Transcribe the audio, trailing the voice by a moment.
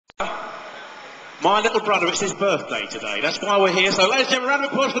My little brother, it's his birthday today. That's why we're here. So, ladies and gentlemen, round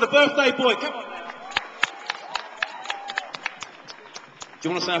of applause for the birthday boy. Come on, now. Do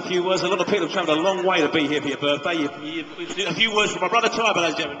you want to say a few words? A lot of people have travelled a long way to be here for your birthday. A few words for my brother Tiber,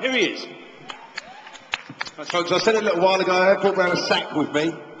 ladies and gentlemen. Here he is. Thanks, folks. I said it a little while ago, I brought round a sack with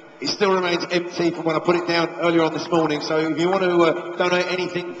me. It still remains empty from when I put it down earlier on this morning. So if you want to donate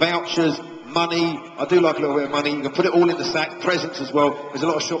anything, vouchers, money, I do like a little bit of money, you can put it all in the sack, presents as well. There's a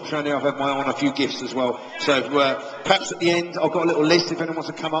lot of shops around here, I've had my eye on a few gifts as well. So perhaps at the end, I've got a little list. If anyone wants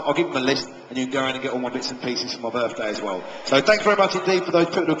to come up, I'll give them a list and you can go around and get all my bits and pieces for my birthday as well. So thanks very much indeed for those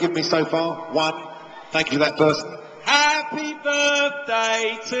people who have given me so far. One, thank you for that person. Happy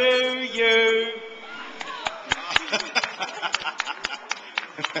birthday to you.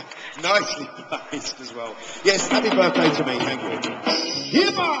 Nicely placed as well. Yes, happy birthday to me, thank you.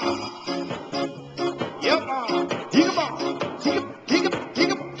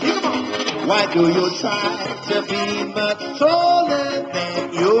 Why do you try to be much taller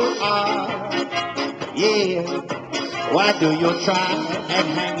than you are? Yeah. Why do you try and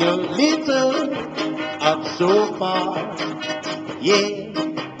hang your little up so far? Yeah.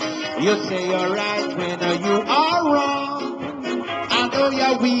 You say you're right when you are wrong. I know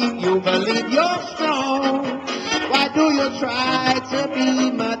you're weak, you believe you're strong. Why do you try to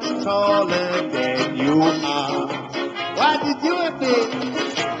be much taller than you are? Why did you have this?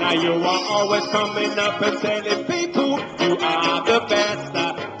 Now you are always coming up and telling people you are the best.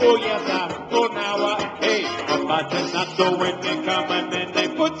 Oh yes, oh now, hey. But it's not so when they come and then they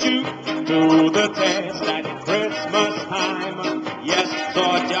put you to the test at Christmas time. Yes, so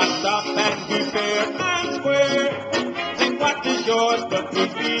just stop and be fair and square. Think what is yours, but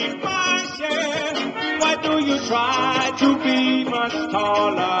please be my share. Why do you try to be much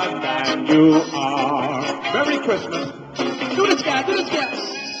taller than you are? Merry Christmas. Do this, guy, do this, guy.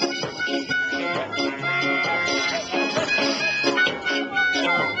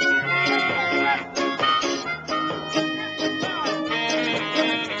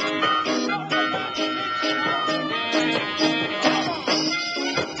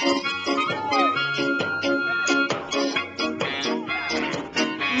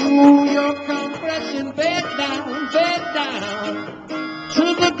 Ooh, your compression bed down to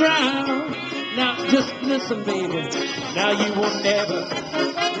the ground. Now just listen, baby. Now you will never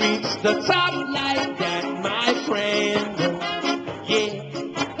reach the top like that, my friend. Yeah.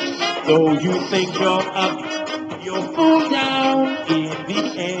 Though you think you're up, you'll fall down in the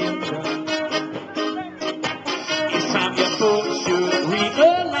end. It's time you folks should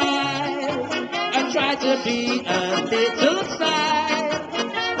realize and try to be a little size.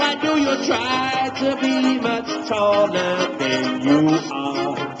 Why do you try to be much taller than you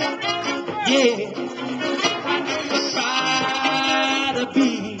are? Yeah. Why do you try to be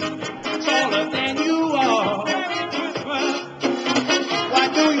taller than you are? Why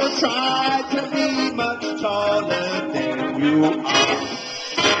do you try to be much taller than you are?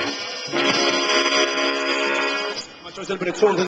 My choice a little bit of taller than